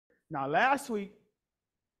Now, last week,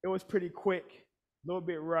 it was pretty quick, a little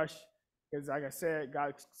bit rushed, because like I said,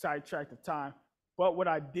 got sidetracked of time. But what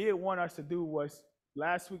I did want us to do was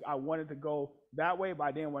last week I wanted to go that way, but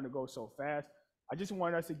I didn't want to go so fast. I just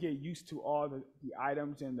wanted us to get used to all the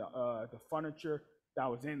items and the furniture that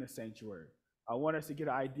was in the sanctuary. I want us to get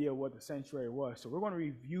an idea of what the sanctuary was. So we're going to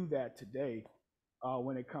review that today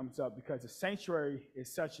when it comes up, because the sanctuary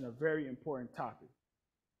is such a very important topic.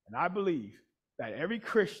 And I believe that every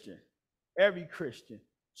Christian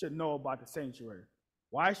should know about the sanctuary.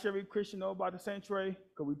 Why should every Christian know about the sanctuary?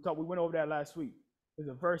 Because we went over that last week. There's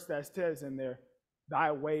a verse that says in there,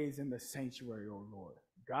 "Thy way is in the sanctuary, O Lord."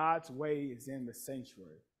 God's way is in the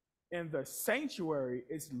sanctuary. And the sanctuary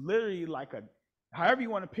is literally like however you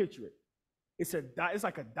want to picture it. It's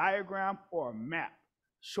like a diagram or a map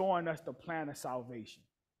showing us the plan of salvation.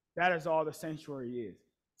 That is all the sanctuary is.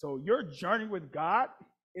 So your journey with God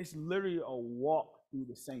is literally a walk through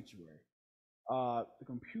the sanctuary. The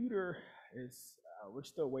computer is, we're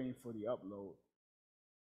still waiting for the upload.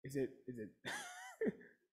 Is it?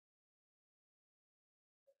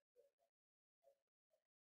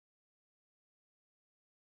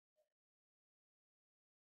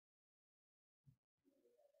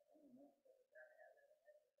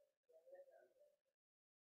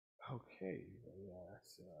 Okay,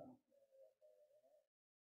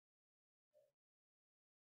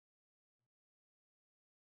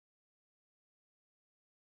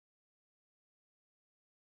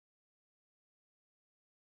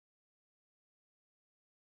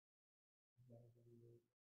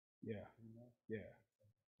 yeah, yeah,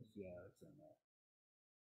 yeah, it's in there.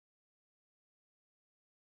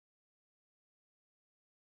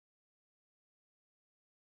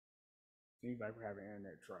 Seems like we're having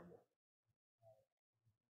internet trouble.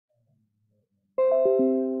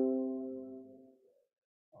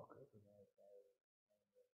 Okay.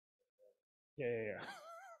 Yeah.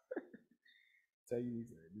 So you need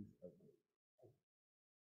to update.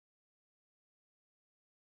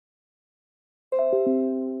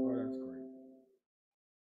 Oh, that's great.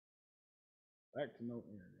 Back to no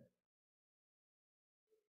internet.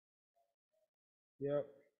 Yep.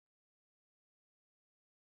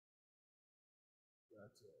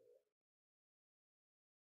 That's it.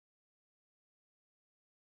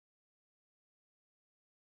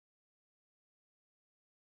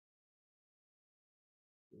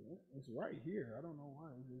 Yeah, it's right here. I don't know why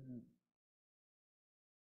it isn't.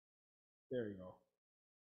 There you go.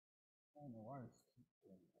 I don't know why it's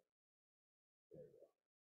doing that. There you go.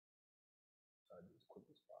 Try to do as quick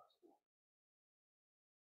as possible.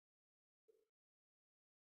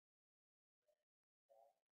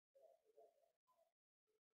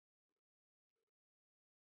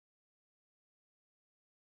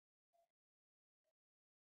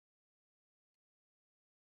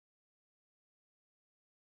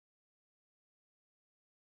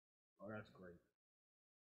 Oh, that's great.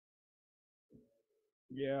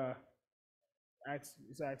 Yeah, it's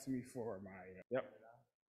asking me for my. Yep.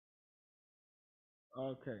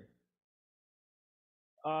 Okay.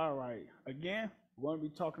 All right. Again, we're going to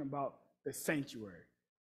be talking about the sanctuary.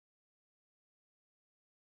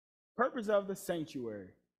 Purpose of the sanctuary.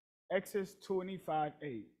 Exodus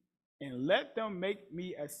 25:8. And let them make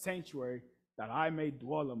me a sanctuary that I may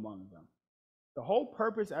dwell among them. The whole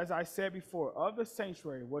purpose, as I said before, of the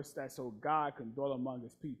sanctuary was that so God can dwell among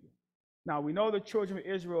his people. Now, we know the children of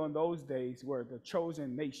Israel in those days were the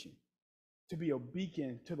chosen nation to be a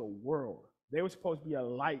beacon to the world. They were supposed to be a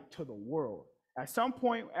light to the world. At some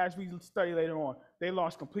point, as we study later on, they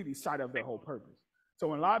lost completely sight of their whole purpose. So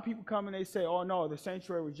when a lot of people come and they say, oh no, the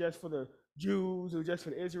sanctuary was just for the Jews or just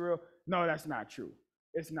for Israel, no, that's not true.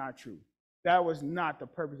 It's not true. That was not the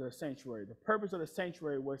purpose of the sanctuary. The purpose of the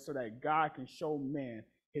sanctuary was so that God can show man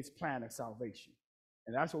his plan of salvation.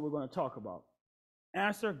 And that's what we're going to talk about.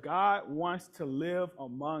 Answer: God wants to live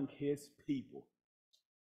among his people.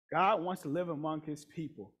 God wants to live among his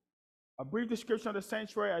people. A brief description of the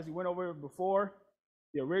sanctuary, as we went over before.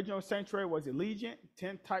 The original sanctuary was a legion,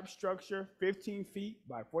 tent type structure, 15 feet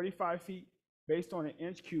by 45 feet, based on an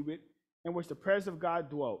inch cubit, in which the presence of God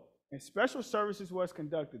dwelt. And special services was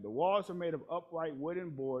conducted. The walls were made of upright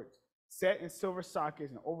wooden boards, set in silver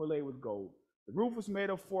sockets and overlaid with gold. The roof was made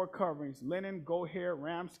of 4 coverings: linen, goat hair,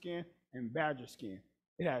 ram skin, and badger skin.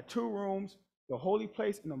 It had 2 rooms, the holy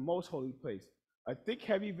place and the most holy place. A thick,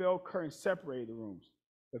 heavy veil curtain separated the rooms.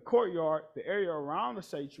 The courtyard, the area around the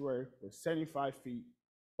sanctuary, was 75 feet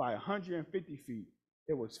by 150 feet.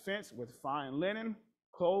 It was fenced with fine linen,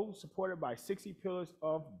 clothes supported by 60 pillars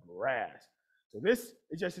of brass. So this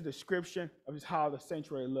is just a description of just how the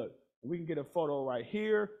sanctuary looked. And we can get a photo right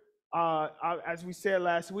here. As we said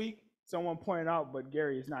last week, someone pointed out, but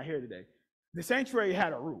Gary is not here today. The sanctuary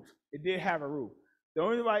had a roof. It did have a roof. The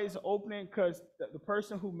only reason it's opening because the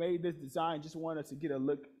person who made this design just wanted us to get a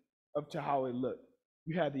look up to how it looked.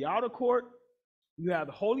 You had the outer court, you have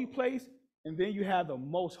the holy place, and then you have the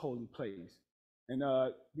most holy place. And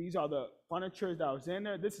these are the furniture that was in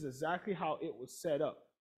there. This is exactly how it was set up.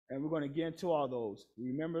 And we're going to get into all those.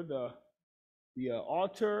 Remember the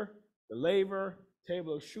altar, the laver,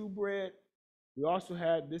 table of shewbread. We also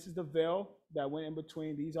had, this is the veil that went in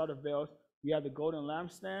between. These are the veils. We had the golden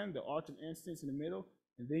lampstand, the altar of incense in the middle,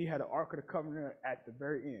 and then you had the Ark of the Covenant at the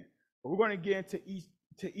very end. But we're going to get into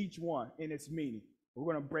each one in its meaning.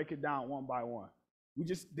 We're going to break it down one by one.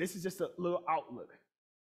 This is just a little outlook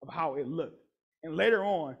of how it looked. And later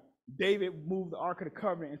on, David moved the Ark of the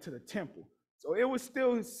Covenant into the temple. So it was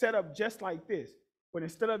still set up just like this, but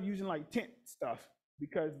instead of using like tent stuff,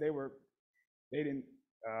 because they were using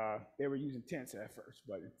tents at first,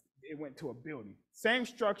 but it went to a building. Same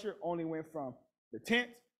structure, only went from the tent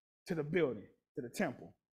to the building, to the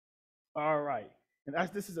temple. All right, and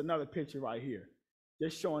this is another picture right here,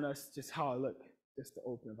 just showing us just how it looked, just the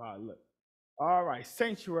opening of how it looked. All right,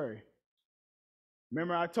 sanctuary.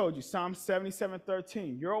 Remember I told you, Psalm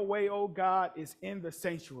 77:13, your way, O God, is in the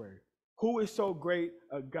sanctuary. Who is so great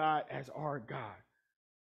a God as our God?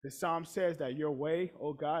 The Psalm says that your way,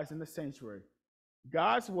 O God, is in the sanctuary.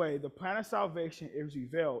 God's way, the plan of salvation, is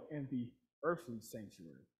revealed in the earthly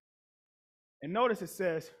sanctuary. And notice it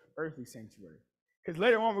says earthly sanctuary, because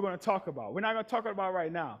later on we're going to talk about. We're not going to talk about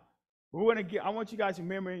right now. I want you guys to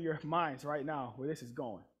remember in your minds right now where this is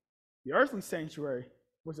going. The earthly sanctuary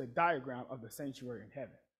was a diagram of the sanctuary in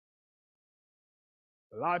heaven.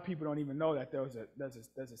 A lot of people don't even know that there's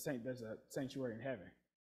a sanctuary in heaven.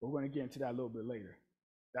 But we're going to get into that a little bit later.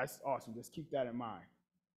 That's awesome. Just keep that in mind.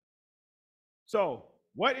 So,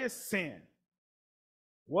 what is sin?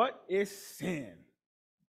 What is sin?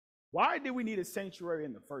 Why did we need a sanctuary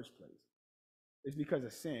in the first place? It's because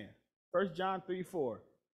of sin. 1 John 3:4.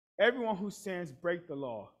 Everyone who sins breaks the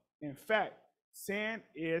law. In fact, sin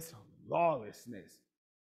is lawlessness.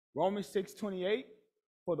 Romans 6:28.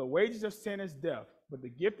 For the wages of sin is death, but the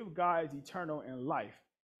gift of God is eternal and life.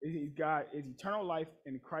 God is eternal life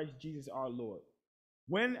in Christ Jesus our Lord.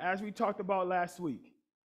 When, as we talked about last week,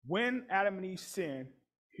 when Adam and Eve sinned,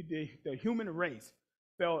 the human race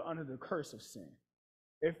fell under the curse of sin.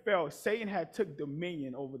 It fell. Satan had took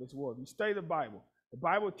dominion over this world. You study the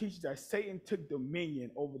Bible teaches that Satan took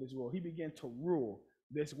dominion over this world. He began to rule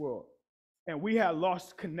this world. And we had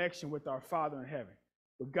lost connection with our Father in heaven.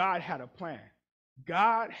 But God had a plan.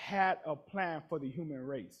 God had a plan for the human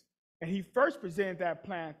race. And he first presented that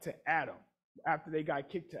plan to Adam. After they got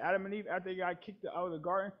kicked, to Adam and Eve, after they got kicked out of the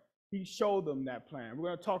garden, he showed them that plan. We're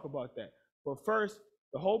going to talk about that. But first,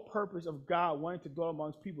 the whole purpose of God wanting to dwell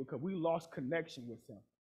amongst people because we lost connection with him.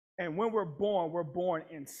 And when we're born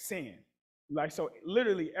in sin. Like, so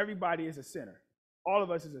literally everybody is a sinner. All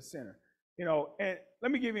of us is a sinner. You know, and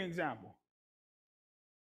let me give you an example.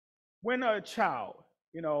 When a child,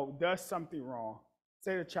 does something wrong,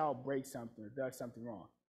 say the child breaks something or does something wrong,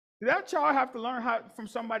 does that child have to learn from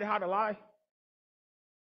somebody how to lie?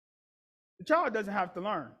 The child doesn't have to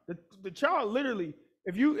learn. The child literally,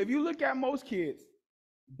 if you look at most kids,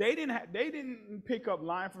 they didn't pick up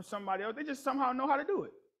lying from somebody else. They just somehow know how to do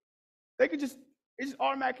it. It's just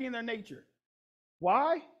automatically in their nature.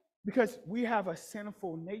 Why? Because we have a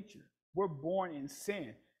sinful nature. We're born in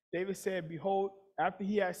sin. David said, behold, after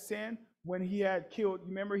he had sinned, when he had killed,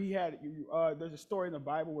 remember there's a story in the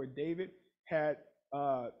Bible where David had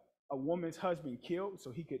a woman's husband killed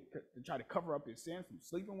so he could try to cover up his sin from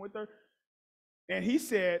sleeping with her. And he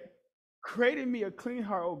said, create in me a clean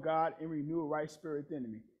heart, O God, and renew a right spirit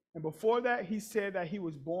within me. And before that, he said that he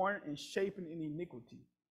was born and shapen in iniquity.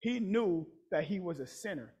 He knew that he was a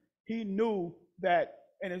sinner. He knew that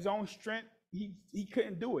in his own strength, he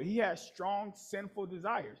couldn't do it. He had strong, sinful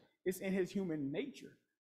desires. It's in his human nature.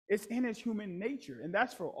 It's in his human nature, and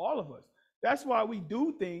that's for all of us. That's why we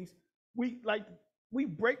do things. We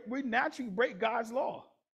naturally break God's law.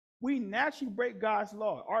 We naturally break God's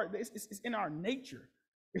law. It's in our nature.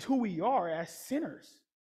 It's who we are as sinners.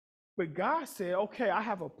 But God said, okay, I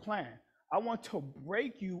have a plan. I want to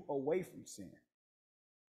break you away from sin.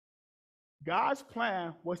 God's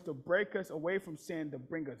plan was to break us away from sin to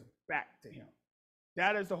bring us back to him.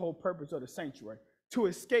 That is the whole purpose of the sanctuary, to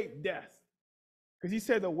escape death. Because he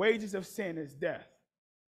said the wages of sin is death.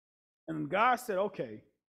 And God said, okay,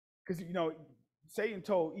 because, Satan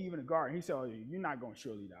told Eve in the garden, he said, oh, you're not going to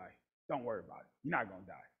surely die. Don't worry about it. You're not going to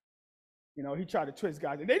die. He tried to twist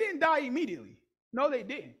God. And they didn't die immediately. No, they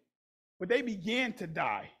didn't. But they began to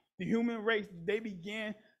die The human race, they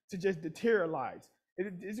began to just deteriorate.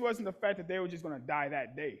 It wasn't the fact that they were just going to die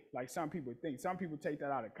that day, like some people think. Some people take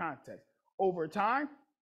that out of context. Over time,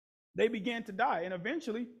 they began to die, and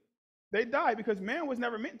eventually, they died because man was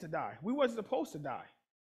never meant to die. We wasn't supposed to die.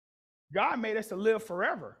 God made us to live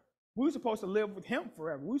forever. We were supposed to live with him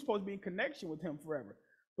forever. We were supposed to be in connection with him forever.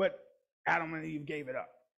 But Adam and Eve gave it up.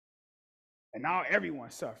 And now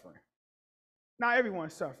everyone's suffering. Now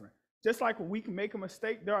everyone's suffering. Just like when we can make a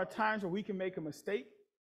mistake, there are times where we can make a mistake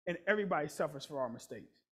and everybody suffers for our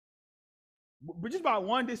mistakes. But just by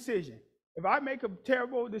one decision, if I make a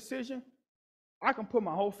terrible decision, I can put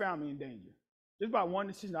my whole family in danger. Just by one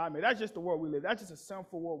decision I made. That's just the world we live in. That's just a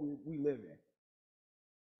sinful world we live in.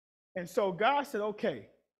 And so God said, okay,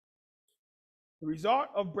 the result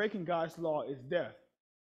of breaking God's law is death.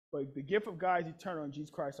 But the gift of God is eternal in Jesus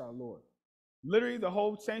Christ our Lord. Literally, the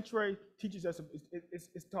whole sanctuary teaches us,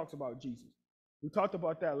 it talks about Jesus. We talked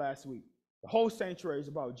about that last week. The whole sanctuary is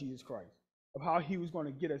about Jesus Christ, of how he was going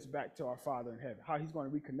to get us back to our Father in heaven, how he's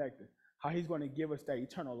going to reconnect us, how he's going to give us that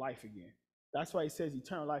eternal life again. That's why he says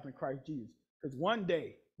eternal life in Christ Jesus. Because one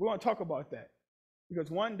day, we're going to talk about that.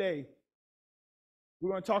 Because one day,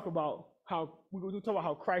 we're going to talk about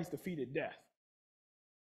how Christ defeated death.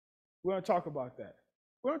 We're going to talk about that.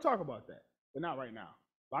 We're going to talk about that, but not right now.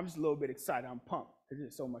 But I'm just a little bit excited. I'm pumped because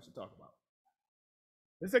there's so much to talk about.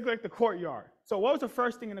 Let's look like the courtyard. So what was the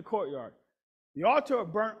first thing in the courtyard? The altar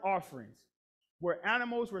of burnt offerings, where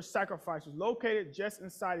animals were sacrificed, was located just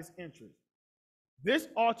inside its entrance. This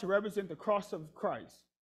altar represents the cross of Christ.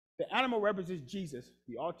 The animal represents Jesus,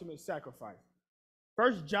 the ultimate sacrifice.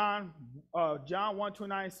 First John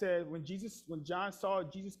 1:29 said, when John saw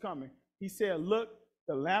Jesus coming, he said, "Look,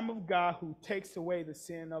 the Lamb of God who takes away the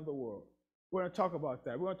sin of the world." We're going to talk about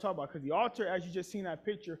that. We're going to talk about, because the altar, as you just seen that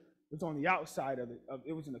picture, was on the outside of it.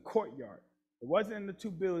 It was in the courtyard. It wasn't in the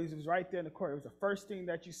two buildings. It was right there in the courtyard. It was the first thing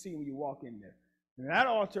that you see when you walk in there. And that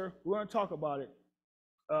altar, we're going to talk about it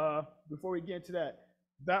before we get into that.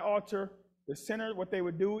 That altar, the center, what they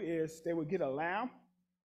would do is they would get a lamb,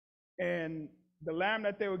 and the lamb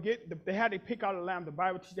that they would get, they had to pick out a lamb. The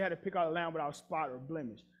Bible teaches they had to pick out a lamb without spot or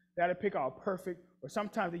blemish. They had to pick out perfect, or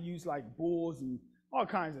sometimes they use like bulls and all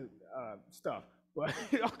kinds of stuff, but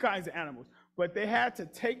all kinds of animals. But they had to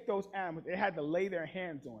take those animals, they had to lay their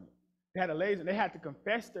hands on it. They had to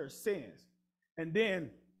confess their sins. And then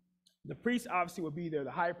the priest obviously would be there,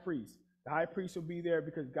 the high priest. The high priest would be there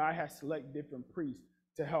because God has selected different priests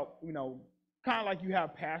to help, kind of like you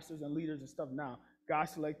have pastors and leaders and stuff now. God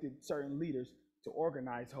selected certain leaders to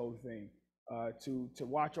organize the whole thing, to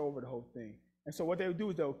watch over the whole thing. And so what they would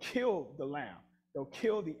do is they'll kill the lamb. They'll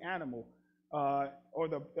kill the animal, or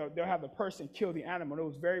they'll have the person kill the animal. It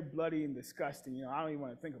was very bloody and disgusting. I don't even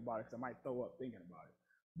want to think about it because I might throw up thinking about it.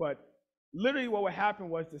 But literally what would happen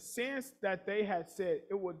was the sins that they had said,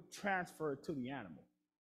 it would transfer to the animal.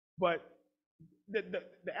 But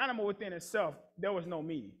the animal within itself, there was no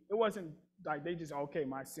meaning. It wasn't like they just, okay,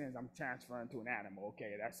 my sins, I'm transferring to an animal.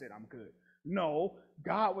 Okay, that's it, I'm good. No,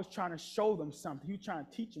 God was trying to show them something. He was trying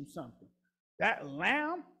to teach them something. That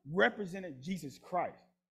lamb represented Jesus Christ.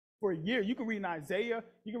 For a year, you can read in Isaiah,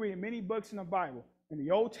 you can read in many books in the Bible, in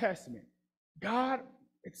the Old Testament. God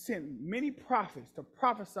sent many prophets to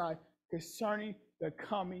prophesy concerning the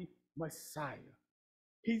coming Messiah.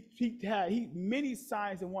 He had many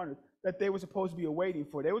signs and wonders that they were supposed to be waiting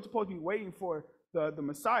for. They were supposed to be waiting for the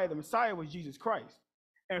Messiah. The Messiah was Jesus Christ.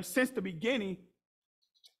 And since the beginning,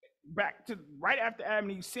 back to right after Adam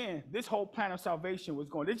and Eve sinned, this whole plan of salvation was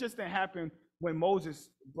going. This just didn't happen when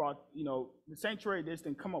Moses brought, the sanctuary. This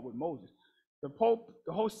didn't come up with Moses. The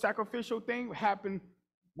whole sacrificial thing happened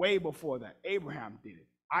way before that. Abraham did it.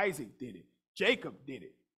 Isaac did it. Jacob did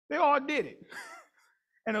it. They all did it.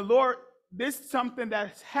 And the Lord, this is something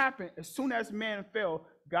that's happened as soon as man fell.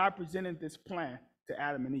 God presented this plan to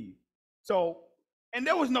Adam and Eve. So, and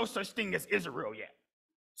there was no such thing as Israel yet.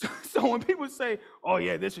 So when people say, "Oh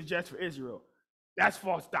yeah, this was just for Israel," that's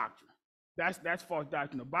false doctrine. That's false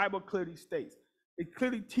doctrine. The Bible clearly states, it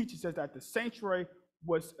clearly teaches us that the sanctuary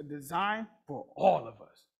was designed for all of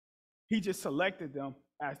us. He just selected them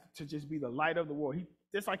as to just be the light of the world.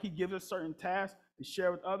 Just like he gives us certain tasks to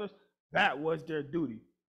share with others, that was their duty.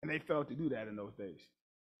 And they failed to do that in those days.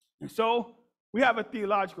 And so we have a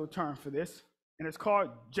theological term for this, and it's called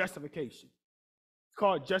justification. It's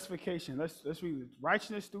called justification. Let's read it.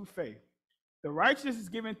 Righteousness through faith. The righteousness is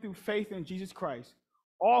given through faith in Jesus Christ,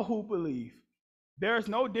 all who believe. There is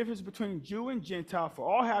no difference between Jew and Gentile, for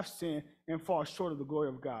all have sinned and fall short of the glory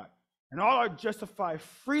of God. And all are justified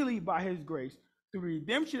freely by his grace through the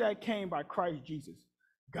redemption that came by Christ Jesus.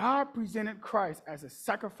 God presented Christ as a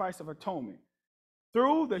sacrifice of atonement.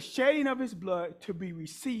 through the shedding of his blood to be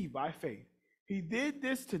received by faith. He did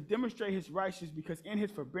this to demonstrate his righteousness because in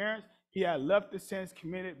his forbearance he had left the sins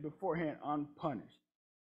committed beforehand unpunished.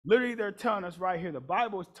 Literally, they're telling us right here, the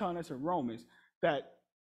Bible is telling us in Romans that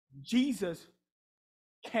Jesus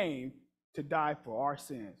came to die for our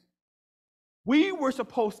sins. We were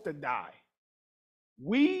supposed to die.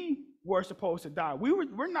 We were supposed to die. We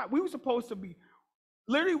were supposed to be,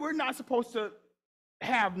 literally, we're not supposed to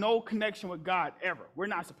have no connection with God ever. We're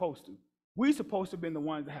not supposed to. We're supposed to have been the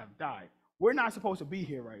ones that have died. We're not supposed to be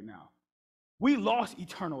here right now. We lost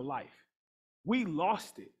eternal life. We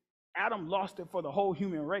lost it. Adam lost it for the whole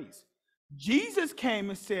human race. Jesus came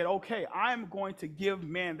and said, okay, I'm going to give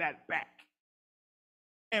man that back.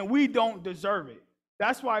 And we don't deserve it.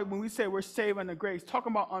 That's why when we say we're saved under grace,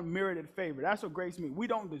 talking about unmerited favor, that's what grace means. We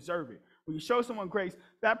don't deserve it. When you show someone grace,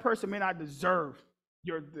 that person may not deserve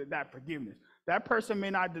that forgiveness. That person may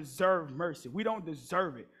not deserve mercy. We don't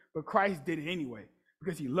deserve it, but Christ did it anyway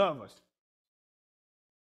because he loved us.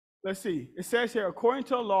 Let's see. It says here, according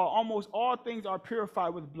to the law, almost all things are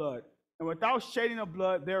purified with blood, and without shedding of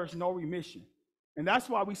blood, there is no remission. And that's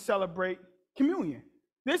why we celebrate communion.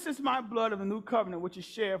 This is my blood of the new covenant, which is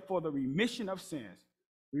shed for the remission of sins.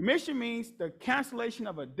 Remission means the cancellation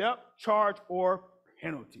of a debt, charge, or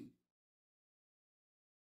penalty.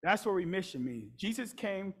 That's what remission means. Jesus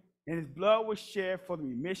came and his blood was shed for the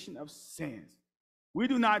remission of sins. We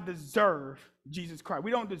do not deserve Jesus Christ.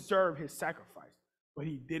 We don't deserve his sacrifice, but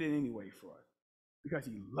he did it anyway for us because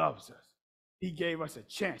he loves us. He gave us a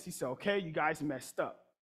chance. He said, okay, you guys messed up.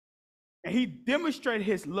 And he demonstrated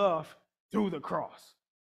his love through the cross.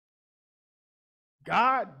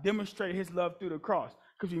 God demonstrated his love through the cross.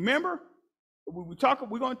 Because remember, we're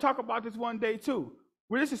going to talk about this one day too.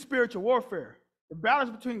 This is spiritual warfare. The battle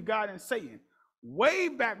is between God and Satan. Way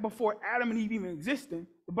back before Adam and Eve even existed,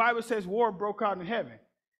 the Bible says war broke out in heaven.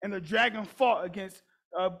 And the dragon fought against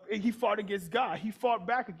God. He fought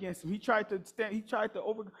back against him. He tried to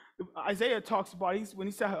Isaiah talks about when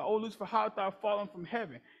he said, "Oh, Lucifer, how art thou fallen from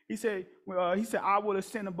heaven?" He said, I will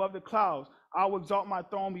ascend above the clouds. I will exalt my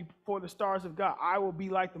throne before the stars of God. I will be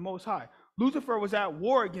like the Most High. Lucifer was at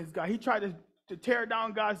war against God. He tried to tear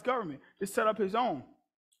down God's government, to set up his own.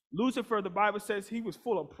 Lucifer, the Bible says, he was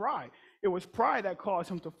full of pride. It was pride that caused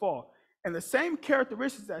him to fall. And the same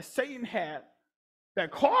characteristics that Satan had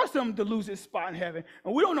that caused him to lose his spot in heaven.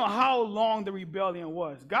 And we don't know how long the rebellion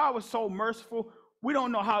was. God was so merciful, we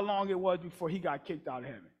don't know how long it was before he got kicked out of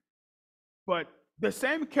heaven. But the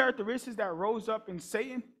same characteristics that rose up in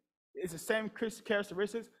Satan is the same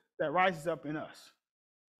characteristics that rises up in us.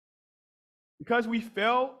 Because we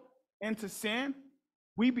fell into sin,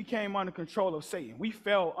 we became under control of Satan. We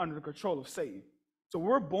fell under the control of Satan. So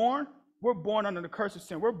we're born under the curse of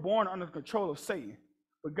sin. We're born under the control of Satan.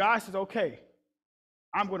 But God says, okay,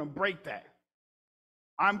 I'm going to break that.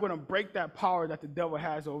 I'm going to break that power that the devil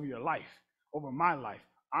has over your life, over my life.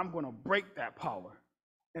 I'm going to break that power.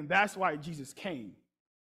 And that's why Jesus came.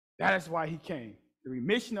 That is why he came. The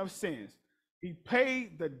remission of sins. He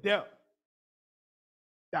paid the debt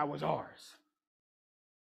that was ours.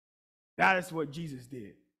 That is what Jesus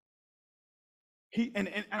did. And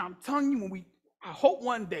I'm telling you, I hope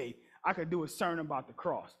one day I could do a sermon about the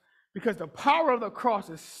cross, because the power of the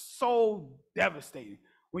cross is so devastating.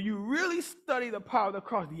 When you really study the power of the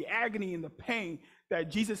cross, the agony and the pain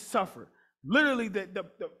that Jesus suffered, literally the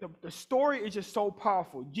story is just so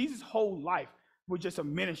powerful. Jesus' whole life was just a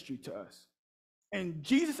ministry to us. And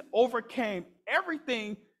Jesus overcame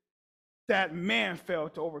everything that man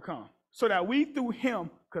failed to overcome, so that we through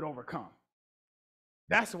him could overcome.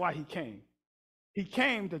 That's why he came. He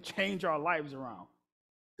came to change our lives around,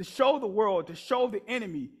 to show the world, to show the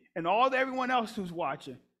enemy and everyone else who's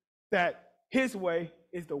watching that his way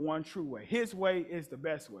is the one true way. His way is the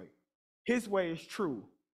best way. His way is true,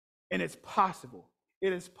 and it's possible.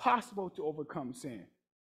 It is possible to overcome sin.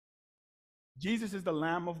 Jesus is the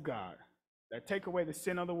Lamb of God that take away the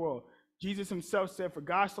sin of the world. Jesus himself said, for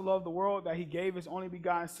God so loved the world that he gave his only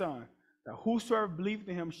begotten Son, that whosoever believed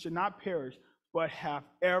in him should not perish, but have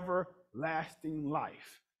everlasting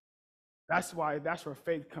life. That's where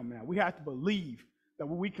faith comes in. We have to believe that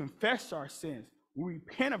when we confess our sins, when we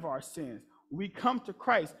repent of our sins, when we come to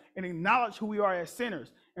Christ and acknowledge who we are as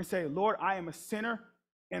sinners and say, Lord, I am a sinner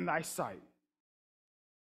in thy sight,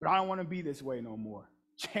 but I don't want to be this way no more.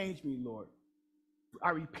 Change me, Lord.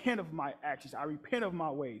 I repent of my actions. I repent of my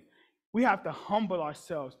ways. We have to humble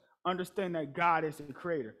ourselves, understand that God is the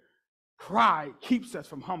creator. Pride keeps us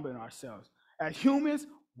from humbling ourselves. As humans,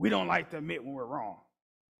 we don't like to admit when we're wrong.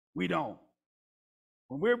 We don't.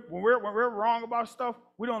 When we're wrong about stuff,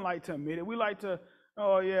 we don't like to admit it. We like to,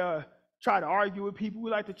 oh yeah, try to argue with people.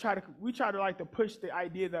 We try to like to push the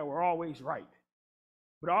idea that we're always right.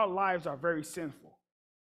 But our lives are very sinful.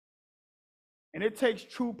 And it takes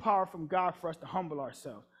true power from God for us to humble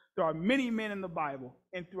ourselves. There are many men in the Bible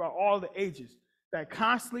and throughout all the ages that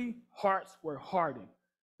constantly hearts were hardened.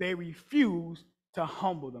 They refused to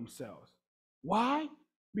humble themselves. Why?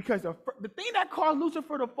 Because the thing that caused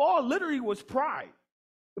Lucifer to fall literally was pride.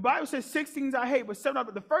 The Bible says 6 things I hate, but 7 of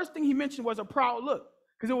it. The first thing he mentioned was a proud look,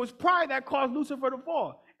 because it was pride that caused Lucifer to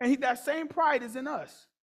fall. And that same pride is in us.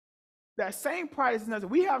 That same pride is in us.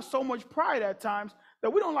 We have so much pride at times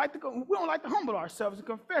that we don't like to humble ourselves and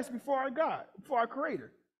confess before our God, before our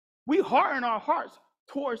Creator. We harden our hearts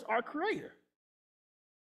towards our Creator.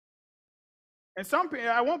 And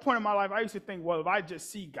at one point in my life, I used to think, well, if I just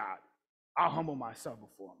see God, I'll humble myself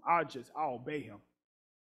before him. I'll obey him.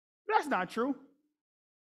 But that's not true.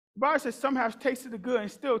 The Bible says some have tasted the good and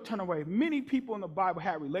still turn away. Many people in the Bible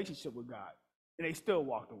had a relationship with God, and they still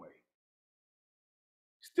walked away.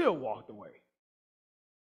 Still walked away.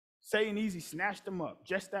 Satan easy snatched them up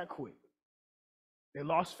just that quick. They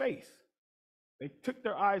lost faith. They took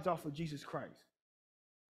their eyes off of Jesus Christ.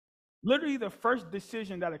 Literally, the first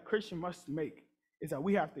decision that a Christian must make is that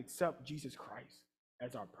we have to accept Jesus Christ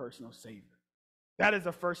as our personal Savior. That is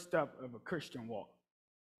the first step of a Christian walk.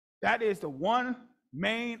 That is the one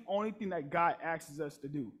main only thing that God asks us to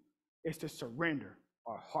do, is to surrender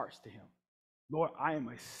our hearts to him. Lord, I am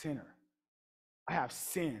a sinner. I have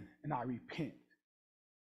sinned and I repent.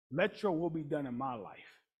 Let your will be done in my life.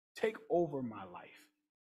 Take over my life.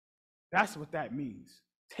 That's what that means.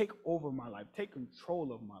 Take over my life. Take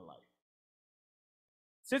control of my life.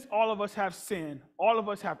 Since all of us have sinned, all of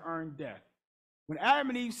us have earned death. When Adam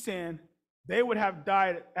and Eve sinned, they would have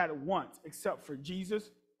died at once, except for Jesus,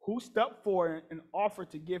 who stepped forward and offered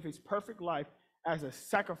to give his perfect life as a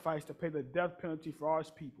sacrifice to pay the death penalty for all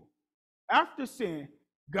his people. After sin,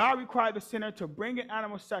 God required the sinner to bring an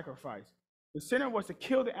animal sacrifice. The sinner was to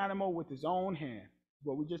kill the animal with his own hand,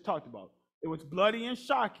 what we just talked about. It was bloody and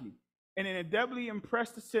shocking, and it indelibly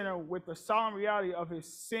impressed the sinner with the solemn reality of his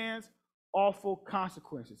sins' awful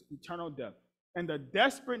consequences, eternal death, and the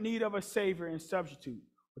desperate need of a Savior and substitute.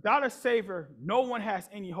 Without a Savior, no one has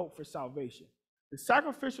any hope for salvation. The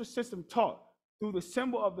sacrificial system taught through the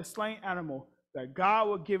symbol of the slain animal that God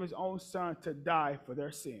would give his own son to die for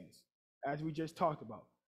their sins, as we just talked about.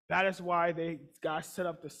 That is why God set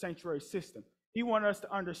up the sanctuary system. He wanted us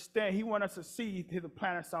to understand. He wanted us to see the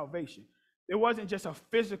plan of salvation. It wasn't just a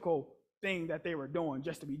physical thing that they were doing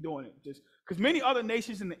just to be doing it. Just because many other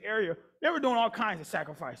nations in the area, they were doing all kinds of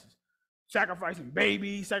sacrifices. Sacrificing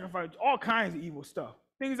babies, sacrificing all kinds of evil stuff.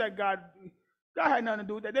 Things that God had nothing to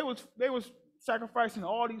do with that. They was sacrificing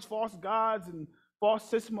all these false gods and false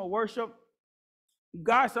system of worship.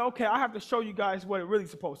 God said, okay, I have to show you guys what it really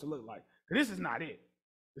is supposed to look like. This is not it.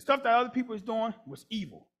 The stuff that other people was doing was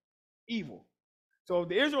evil. Evil. So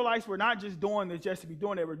the Israelites were not just doing this just to be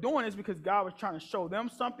doing it. They were doing this because God was trying to show them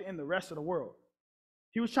something in the rest of the world.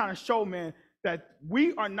 He was trying to show, man, that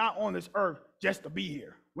we are not on this earth just to be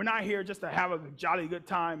here. We're not here just to have a jolly good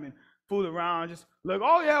time and fool around, just look,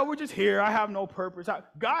 oh yeah, we're just here. I have no purpose.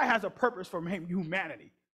 God has a purpose for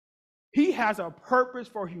humanity. He has a purpose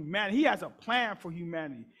for humanity. He has a plan for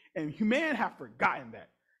humanity. And humanity have forgotten that.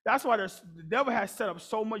 That's why the devil has set up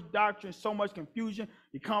so much doctrine, so much confusion.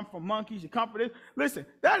 You come from monkeys, you come from this. Listen,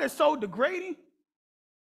 that is so degrading.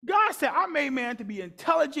 God said, I made man to be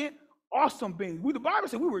intelligent, awesome beings. The Bible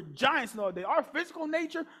said we were giants in all day. Our physical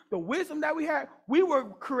nature, the wisdom that we had, we were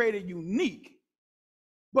created unique.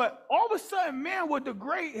 But all of a sudden, man would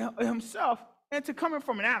degrade himself into coming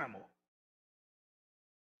from an animal.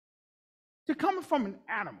 To coming from an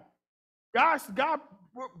animal.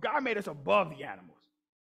 God made us above the animals.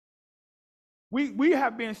 We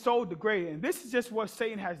have been so degraded, and this is just what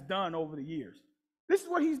Satan has done over the years. This is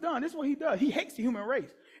what he's done. This is what he does. He hates the human race,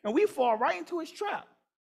 and we fall right into his trap.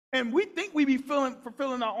 And we think we be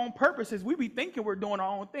fulfilling our own purposes. We be thinking we're doing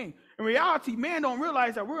our own thing. In reality, man don't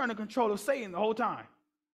realize that we're under control of Satan the whole time.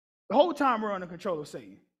 The whole time we're under control of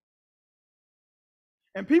Satan.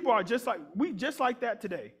 And people are just like that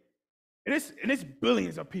today. And it's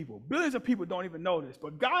billions of people. Billions of people don't even know this.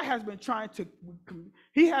 But God has been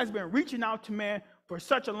he has been reaching out to man for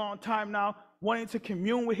such a long time now, wanting to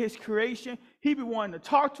commune with his creation. He been wanting to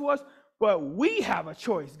talk to us, but we have a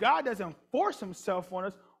choice. God doesn't force himself on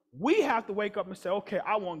us. We have to wake up and say, okay,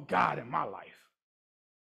 I want God in my life.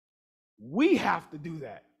 We have to do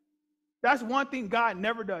that. That's one thing God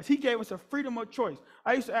never does. He gave us a freedom of choice.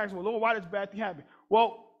 I used to ask, well, Lord, why does bad thing happen?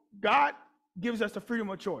 Well, God gives us the freedom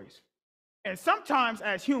of choice. And sometimes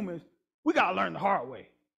as humans, we got to learn the hard way.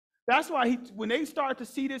 That's why when they started to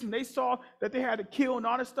see this and they saw that they had to kill and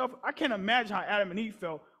all this stuff, I can't imagine how Adam and Eve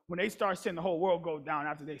felt when they started seeing the whole world go down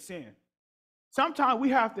after they sinned. Sometimes we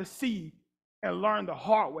have to see and learn the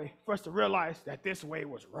hard way for us to realize that this way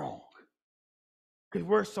was wrong. Because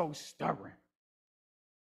we're so stubborn.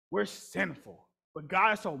 We're sinful. But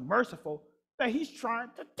God is so merciful that he's trying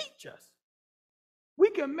to teach us. We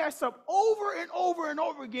can mess up over and over and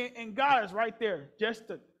over again, and God is right there just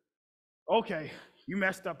to, okay, you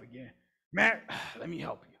messed up again. Man, let me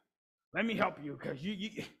help you. Let me help you because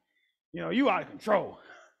you out of control.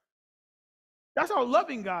 That's how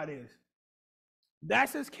loving God is.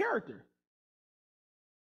 That's his character.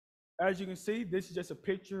 As you can see, this is just a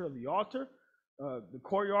picture of the altar, the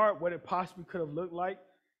courtyard, what it possibly could have looked like.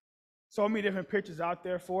 So many different pictures out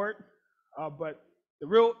there for it. But the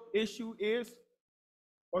real issue is,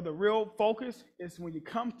 or the real focus is when you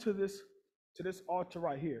come to this altar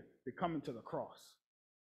right here, you're coming to the cross.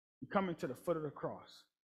 You're coming to the foot of the cross.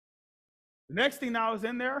 The next thing that was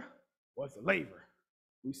in there was the laver.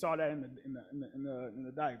 We saw that in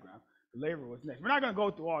the diagram. The laver was next. We're not going to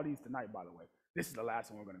go through all these tonight, by the way. This is the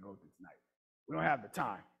last one we're going to go through tonight. We don't have the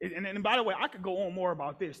time. And by the way, I could go on more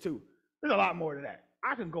about this too. There's a lot more to that.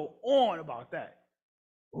 I can go on about that,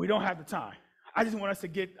 but we don't have the time. I just want us to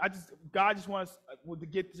God just wants us to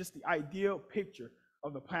get just the ideal picture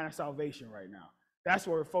of the plan of salvation right now. That's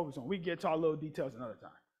what we're focused on. We get to our little details another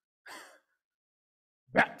time.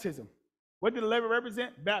 Baptism. What did the laver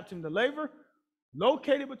represent? Baptism. The laver,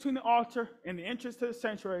 located between the altar and the entrance to the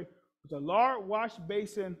sanctuary, was a large wash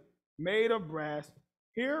basin made of brass.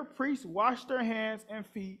 Here, priests washed their hands and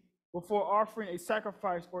feet before offering a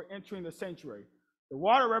sacrifice or entering the sanctuary. The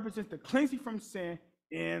water represents the cleansing from sin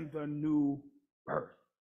in the new birth.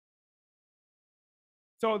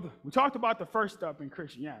 So we talked about the first step in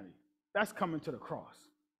Christianity. That's coming to the cross.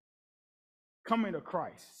 Coming to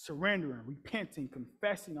Christ, surrendering, repenting,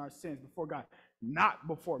 confessing our sins before God, not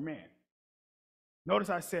before man. Notice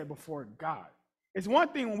I said before God. It's one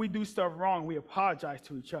thing when we do stuff wrong, we apologize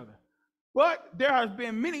to each other. But there has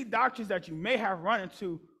been many doctrines that you may have run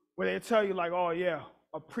into where they tell you like, oh yeah,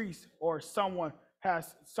 a priest or someone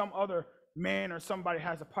has, some other man or somebody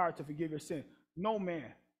has the power to forgive your sin. No man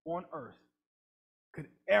on earth could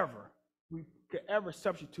ever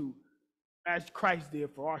substitute as Christ did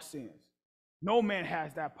for our sins. No man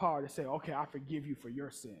has that power to say, okay, I forgive you for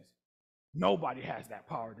your sins. Nobody has that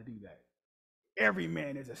power to do that. Every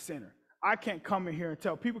man is a sinner. I can't come in here and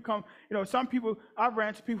tell people some people, I've ran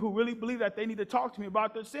into people who really believe that they need to talk to me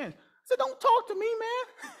about their sins. I said, don't talk to me,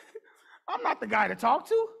 man. I'm not the guy to talk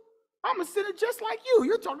to. I'm a sinner just like you.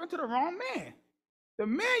 You're talking to the wrong man. The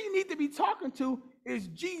man you need to be talking to is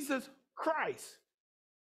Jesus Christ.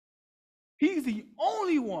 He's the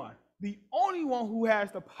only one who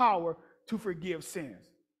has the power to forgive sins.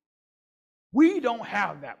 We don't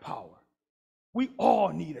have that power. We all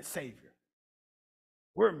need a Savior.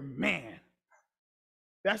 We're man.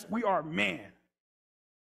 We are man.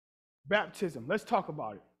 Baptism. Let's talk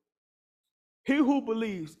about it. He who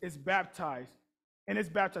believes is baptized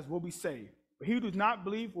will be saved. But he who does not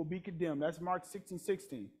believe will be condemned. That's Mark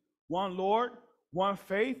 16:16. One Lord, one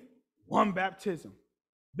faith, one baptism.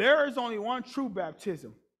 There is only one true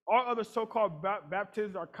baptism. All other so-called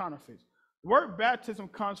baptisms are counterfeits. The word baptism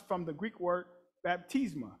comes from the Greek word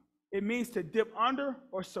baptisma. It means to dip under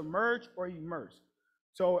or submerge or immerse.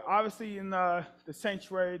 So obviously in the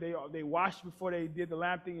sanctuary, they washed before they did the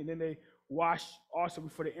lamp thing, and then they washed also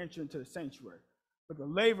before they entered into the sanctuary. But the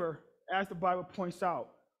laver, as the Bible points out,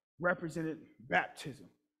 represented baptism.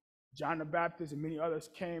 John the Baptist and many others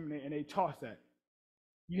came and they taught that.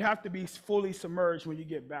 You have to be fully submerged when you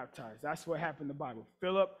get baptized. That's what happened in the Bible.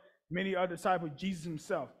 Philip, many other disciples, Jesus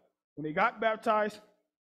himself. When they got baptized,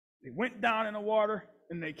 they went down in the water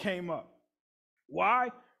and they came up. Why?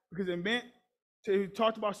 Because it meant to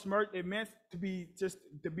talk about submerge, it meant to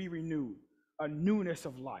be renewed, a newness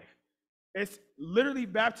of life. It's literally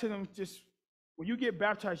baptism. Just when you get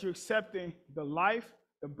baptized, you're accepting the life,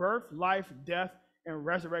 the birth, life, death, and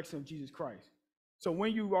resurrection of Jesus Christ. So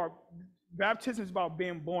when you are, baptism is about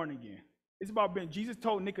being born again. It's about being, Jesus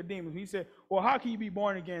told Nicodemus, he said, well, how can you be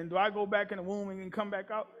born again? Do I go back in the womb and come back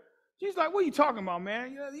out? Jesus like, what are you talking about,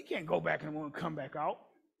 man? You can't go back in the womb and come back out.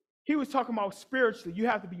 He was talking about spiritually, you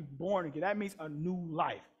have to be born again. That means a new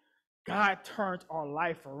life. God turns our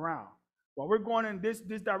life around. While we're going in this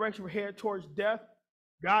direction, we're headed towards death.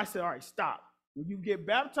 God said, all right, stop. When you get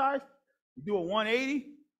baptized, you do a 180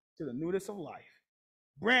 to the newness of life.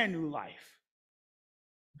 Brand new life.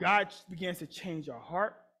 God begins to change our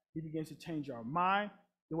heart. He begins to change our mind,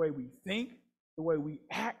 the way we think, the way we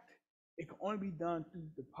act. It can only be done through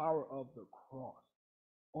the power of the cross.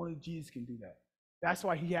 Only Jesus can do that. That's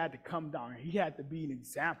why he had to come down. He had to be an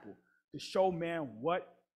example to show man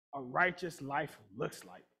what a righteous life looks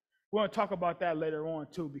like. We're going to talk about that later on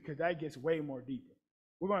too, because that gets way more deeper.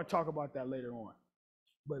 We're going to talk about that later on.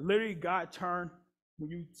 But literally, God turned, when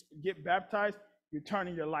you get baptized, you're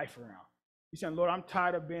turning your life around. You're saying, Lord, I'm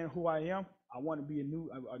tired of being who I am. I want to be a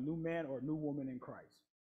new man or a new woman in Christ,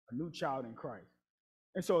 a new child in Christ.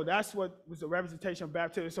 And so that's what was the representation of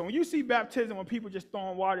baptism. So when you see baptism, when people just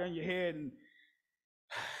throwing water in your head, and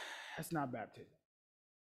that's not baptism.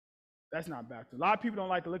 That's not baptism. A lot of people don't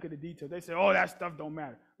like to look at the details. They say, oh, that stuff don't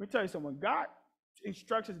matter. Let me tell you something. When God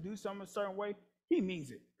instructs us to do something a certain way, he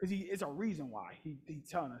means it, because it's a reason why he's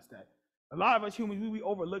telling us that. A lot of us humans, we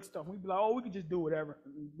overlook stuff. We be like, oh, we can just do whatever.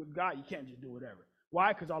 With God, you can't just do whatever.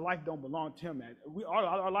 Why? Because our life don't belong to him, man.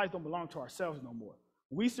 Our lives don't belong to ourselves no more.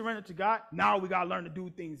 When we surrender to God, now we got to learn to do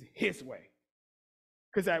things his way.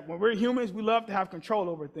 Because when we're humans, we love to have control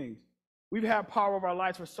over things. We've had power over our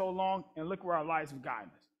lives for so long, and look where our lives have gotten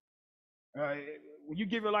us. When you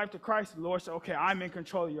give your life to Christ, the Lord said, okay, I'm in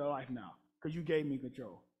control of your life now, because you gave me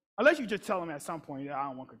control. Unless you just tell him at some point, yeah, I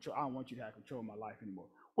don't want control. I don't want you to have control of my life anymore,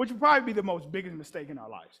 which would probably be the most biggest mistake in our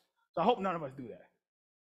lives. So I hope none of us do that.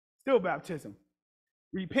 Still baptism.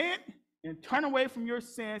 Repent and turn away from your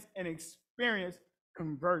sins and experience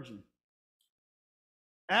conversion.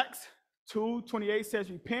 Acts 2:28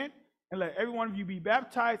 says, repent and let every one of you be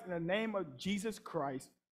baptized in the name of Jesus Christ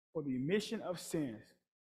for the remission of sins.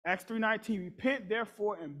 Acts 3:19, repent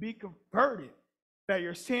therefore and be converted, that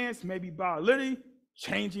your sins may be by literally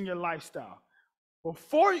changing your lifestyle.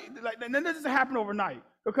 Before, and then this doesn't happen overnight,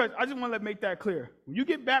 because I just want to make that clear. When you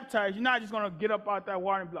get baptized, you're not just going to get up out that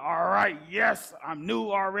water and be like, all right, yes, I'm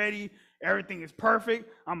new already. Everything is perfect.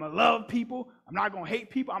 I'm going to love people. I'm not going to hate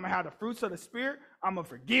people. I'm going to have the fruits of the Spirit. I'm going to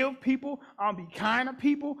forgive people. I'm going to be kind to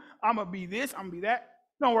people. I'm going to be this. I'm going to be that.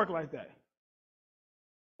 It don't work like that.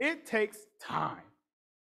 It takes time.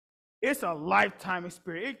 It's a lifetime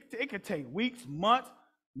experience. It could take weeks, months.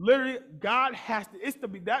 Literally, God has to, it's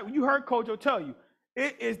that you heard Kojo tell you,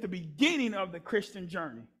 it is the beginning of the Christian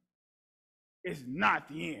journey. It's not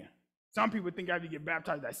the end. Some people think after you get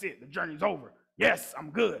baptized, that's it. The journey's over. Yes,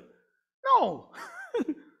 I'm good. No.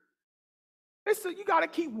 You got to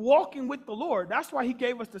keep walking with the Lord. That's why he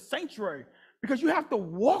gave us the sanctuary, because you have to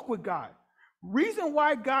walk with God. Reason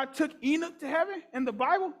why God took Enoch to heaven in the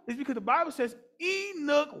Bible is because the Bible says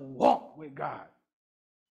Enoch walked with God.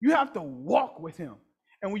 You have to walk with him.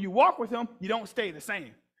 And when you walk with him, you don't stay the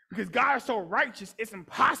same. Because God is so righteous, it's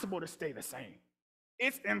impossible to stay the same.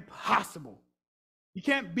 It's impossible. You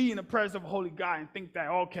can't be in the presence of a holy God and think that,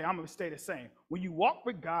 okay, I'm going to stay the same. When you walk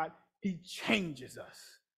with God, he changes us.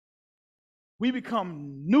 We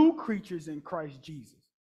become new creatures in Christ Jesus.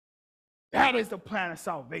 That is the plan of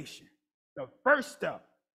salvation. The first step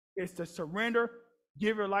is to surrender,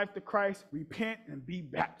 give your life to Christ, repent, and be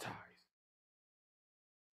baptized.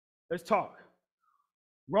 Let's talk.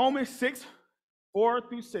 Romans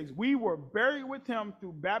 6:4-6. We were buried with him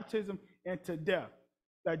through baptism into death,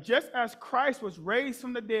 that just as Christ was raised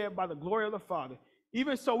from the dead by the glory of the Father,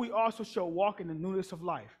 even so we also shall walk in the newness of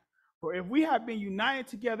life. For if we have been united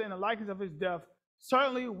together in the likeness of his death,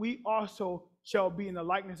 certainly we also shall be in the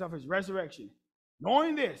likeness of his resurrection.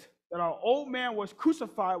 Knowing this, that our old man was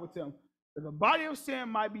crucified with him, that the body of sin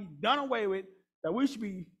might be done away with, that we should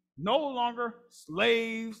be no longer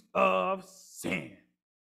slaves of sin.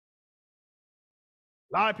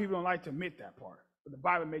 A lot of people don't like to admit that part, but the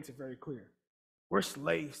Bible makes it very clear. We're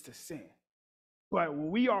slaves to sin. But when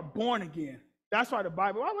we are born again, that's why the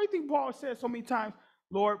Bible, why do you think Paul says so many times,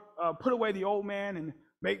 Lord, put away the old man and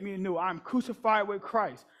make me new. I'm crucified with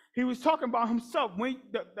Christ. He was talking about himself. When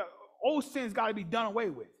the old sins got to be done away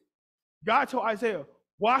with. God told Isaiah,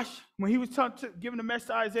 wash, when he was giving the message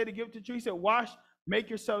to Isaiah to give it to you, he said, wash, make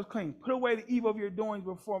yourselves clean. Put away the evil of your doings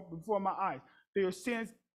before my eyes. So your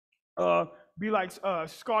sins be like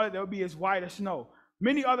scarlet, they'll be as white as snow.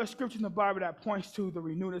 Many other scriptures in the Bible that points to the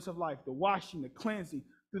renewalness of life, the washing, the cleansing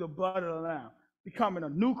through the blood of the Lamb, becoming a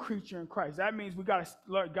new creature in Christ. That means we got to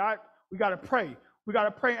learn God. We got to pray. We got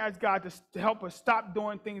to pray and ask God to help us stop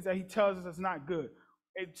doing things that he tells us is not good,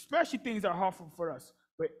 especially things that are harmful for us.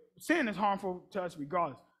 But sin is harmful to us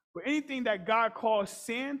regardless. But anything that God calls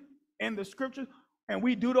sin in the scriptures, and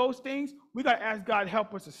we do those things, we got to ask God to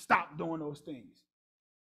help us to stop doing those things,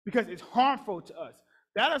 because it's harmful to us.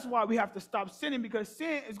 That is why we have to stop sinning, because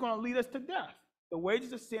sin is going to lead us to death. The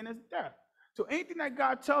wages of sin is death. So anything that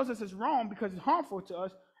God tells us is wrong because it's harmful to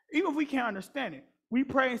us, even if we can't understand it, we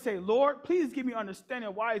pray and say, Lord, please give me understanding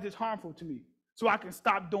of why is this harmful to me so I can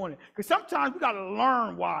stop doing it. Because sometimes we got to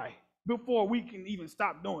learn why before we can even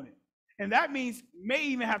stop doing it. And that means may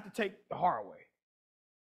even have to take the hard way.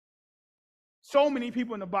 So many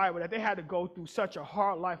people in the Bible that they had to go through such a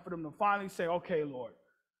hard life for them to finally say, okay, Lord,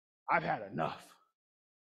 I've had enough.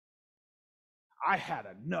 I had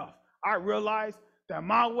enough. I realized that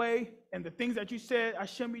my way and the things that you said I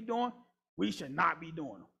shouldn't be doing, we should not be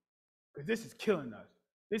doing them. Because this is killing us.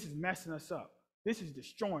 This is messing us up. This is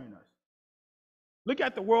destroying us. Look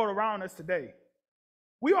at the world around us today.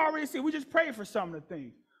 We already see, we just prayed for some of the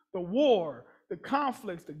things. The war, the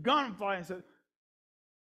conflicts, the gun violence.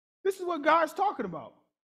 This is what God's talking about.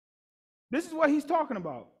 This is what he's talking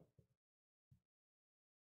about.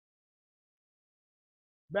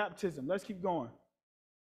 Baptism. Let's keep going.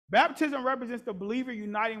 Baptism represents the believer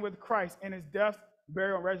uniting with Christ in his death,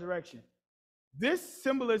 burial, and resurrection. This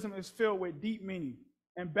symbolism is filled with deep meaning.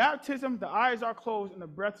 In baptism, the eyes are closed and the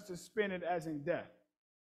breath is suspended as in death.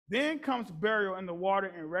 Then comes burial in the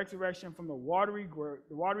water and resurrection from the watery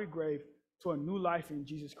grave to a new life in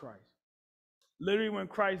Jesus Christ. Literally, when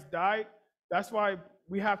Christ died, that's why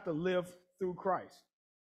we have to live through Christ.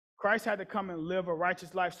 Christ had to come and live a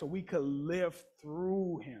righteous life so we could live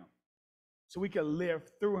through him. So we could live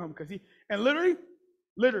through him. Because and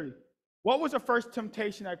literally, what was the first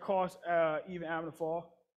temptation that caused Eve and Adam to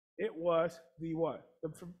fall? It was the what?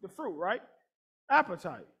 The fruit, right?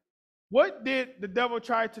 Appetite. What did the devil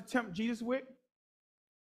try to tempt Jesus with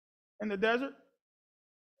in the desert?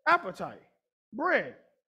 Appetite. Bread.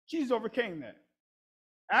 Jesus overcame that.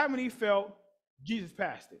 Adam and Eve fell, Jesus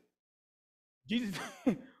passed it. Jesus,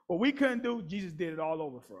 what we couldn't do, Jesus did it all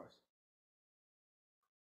over for us.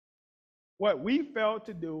 What we failed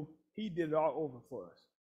to do, he did it all over for us.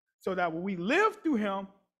 So that when we live through him,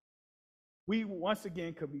 we once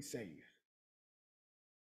again could be saved.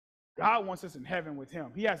 God wants us in heaven with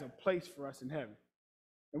him. He has a place for us in heaven.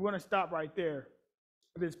 And we're going to stop right there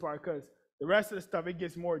for this part because the rest of the stuff, it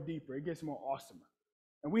gets more deeper. It gets more awesomer.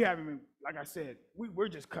 And we haven't been, like I said, we're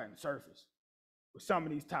just cutting surface with some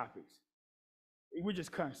of these topics. We're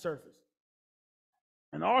just cutting surface.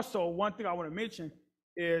 And also, one thing I want to mention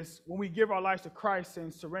is when we give our lives to Christ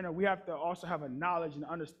and surrender, we have to also have a knowledge and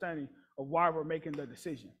understanding of why we're making the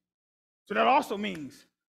decision. So that also means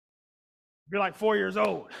you're like 4 years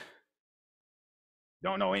old,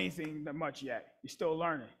 don't know anything that much yet, you're still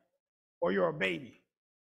learning, or you're a baby.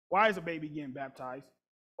 Why is a baby getting baptized?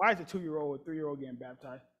 Why is a 2-year-old or 3-year-old getting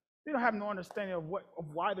baptized? They don't have no understanding of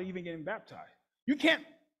why they're even getting baptized. You can't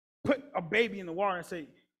put a baby in the water and say,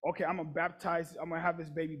 okay, I'm gonna have this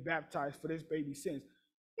baby baptized for this baby's sins.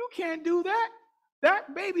 You can't do that.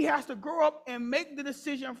 That baby has to grow up and make the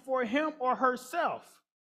decision for him or herself.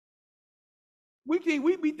 We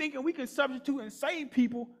be thinking we can substitute and save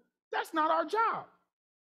people. That's not our job.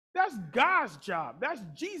 That's God's job. That's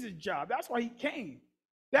Jesus' job. That's why he came.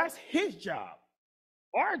 That's his job.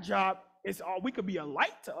 Our job is we could be a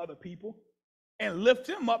light to other people and lift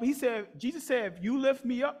them up. Jesus said, if you lift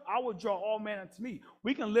me up, I will draw all men unto me.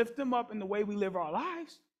 We can lift them up in the way we live our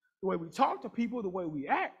lives, the way we talk to people, the way we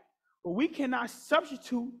act, but we cannot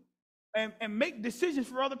substitute and make decisions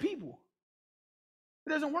for other people. It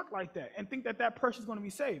doesn't work like that and think that that person is going to be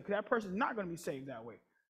saved, because that person is not going to be saved that way.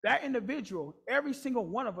 That individual, every single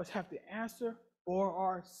one of us have to answer for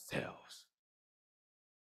ourselves.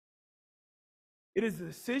 It is a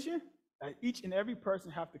decision that each and every person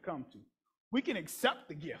have to come to. We can accept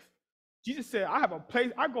the gift. Jesus said, I have a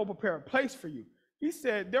place, I go prepare a place for you. He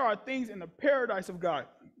said, there are things in the paradise of God,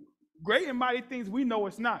 great and mighty things we know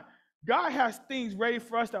it's not. God has things ready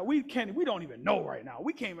for us that we don't even know right now.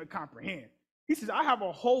 We can't even comprehend. He says, I have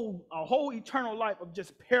a whole eternal life of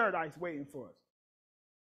just paradise waiting for us.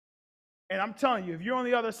 And I'm telling you, if you're on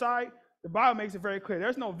the other side, the Bible makes it very clear.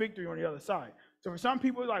 There's no victory on the other side. So for some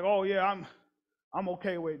people, it's like, oh yeah, I'm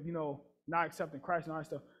okay with, not accepting Christ and all that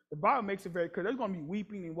stuff. The Bible makes it very clear. There's going to be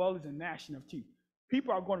weeping and wailing and gnashing of teeth.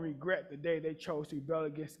 People are going to regret the day they chose to rebel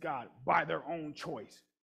against God by their own choice.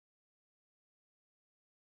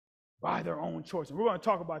 By their own choice. And we're going to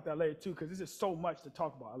talk about that later too, because this is so much to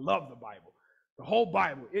talk about. I love the Bible. The whole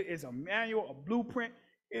Bible. It is a manual, a blueprint.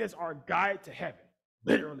 It is our guide to heaven.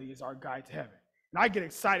 Literally is our guide to heaven. And I get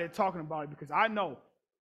excited talking about it because I know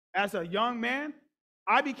as a young man,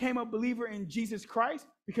 I became a believer in Jesus Christ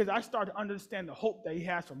because I started to understand the hope that he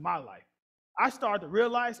has for my life. I started to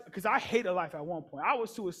realize, because I hated life at one point. I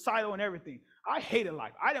was suicidal and everything. I hated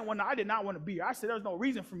life. I did not want to be here. I said there's no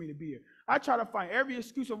reason for me to be here. I tried to find every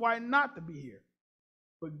excuse of why not to be here.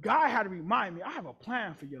 But God had to remind me, I have a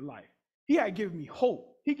plan for your life. He had given me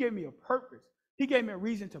hope. He gave me a purpose. He gave me a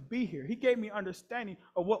reason to be here. He gave me understanding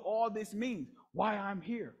of what all this means, why I'm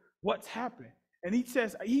here, what's happened. And he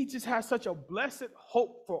says he just has such a blessed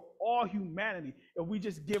hope for all humanity if we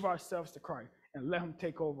just give ourselves to Christ and let him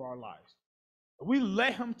take over our lives. If we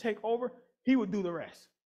let him take over, he will do the rest.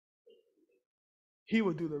 He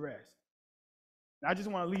will do the rest. And I just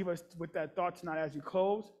want to leave us with that thought tonight as we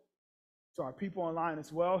close. So our people online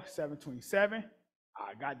as well, 7:27.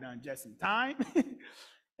 I got done just in time.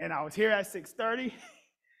 And I was here at 6:30.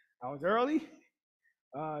 I was early.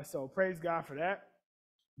 So praise God for that.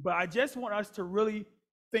 But I just want us to really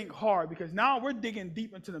think hard, because now we're digging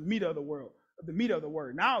deep into the meat of the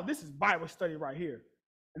word. Now this is Bible study right here.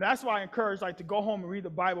 And that's why I encourage to go home and read the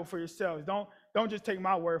Bible for yourselves. Don't just take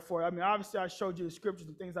my word for it. I mean, obviously I showed you the scriptures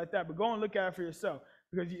and things like that, but go and look at it for yourself,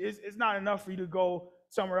 because it's not enough for you to go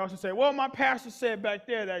somewhere else and say, well, my pastor said back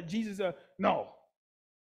there that Jesus, no.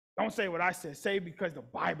 Don't say what I said. Say because the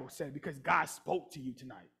Bible said, because God spoke to you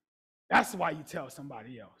tonight. That's why you tell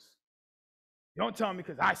somebody else. You don't tell me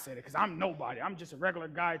because I said it, because I'm nobody. I'm just a regular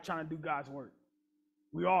guy trying to do God's work.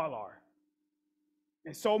 We all are.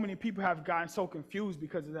 And so many people have gotten so confused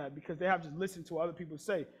because of that, because they have just listened to what other people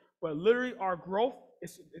say. But literally our growth,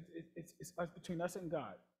 it's between us and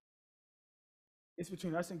God. It's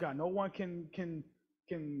between us and God. No one can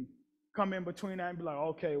come in between that and be like,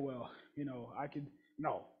 okay, well, I could.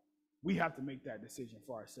 No, we have to make that decision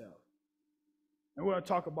for ourselves. And we're going to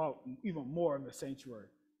talk about even more in the sanctuary.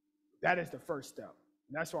 That is the first step.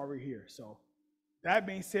 And that's why we're here. So that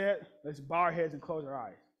being said, let's bow our heads and close our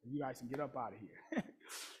eyes. You guys can get up out of here.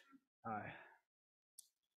 All right.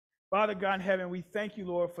 Father God in heaven, we thank you,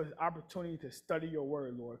 Lord, for the opportunity to study your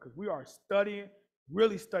word, Lord, because we are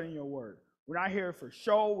really studying your word. We're not here for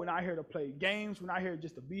show. We're not here to play games. We're not here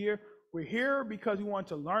just to be here. We're here because we want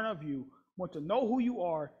to learn of you, want to know who you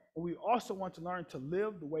are, and we also want to learn to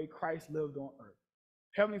live the way Christ lived on earth.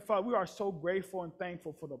 Heavenly Father, we are so grateful and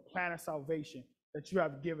thankful for the plan of salvation that you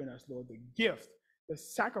have given us, Lord, the gift, the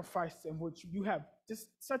sacrifice in which you have just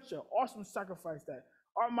such an awesome sacrifice that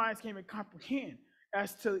our minds can't even comprehend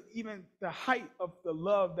as to even the height of the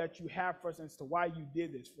love that you have for us and as to why you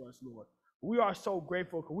did this for us, Lord. We are so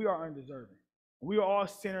grateful because we are undeserving. We are all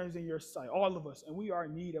sinners in your sight, all of us, and we are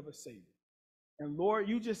in need of a Savior. And Lord,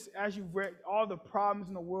 you just, as you've read all the problems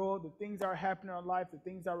in the world, the things that are happening in our life, the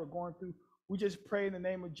things that we're going through, we just pray in the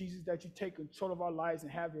name of Jesus that you take control of our lives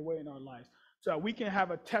and have your way in our lives, so that we can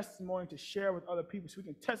have a testimony to share with other people, so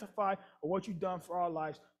we can testify of what you've done for our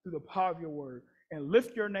lives through the power of your word and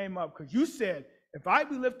lift your name up, because you said, if I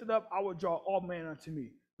be lifted up, I will draw all men unto me.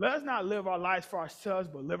 Let us not live our lives for ourselves,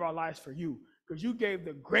 but live our lives for you, because you gave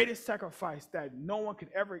the greatest sacrifice that no one could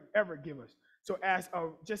ever give us. So as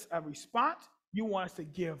just a response, you want us to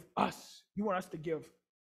give us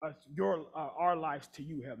our lives to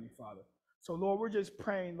you, Heavenly Father. So Lord, we're just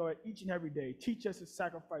praying, Lord, each and every day, teach us to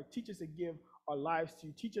sacrifice, teach us to give our lives to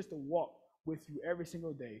you, teach us to walk with you every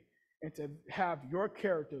single day, and to have your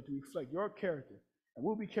character, to reflect your character. And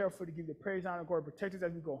we'll be careful to give the praise, honor, and glory, protect us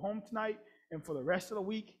as we go home tonight and for the rest of the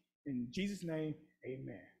week. In Jesus' name,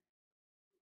 amen.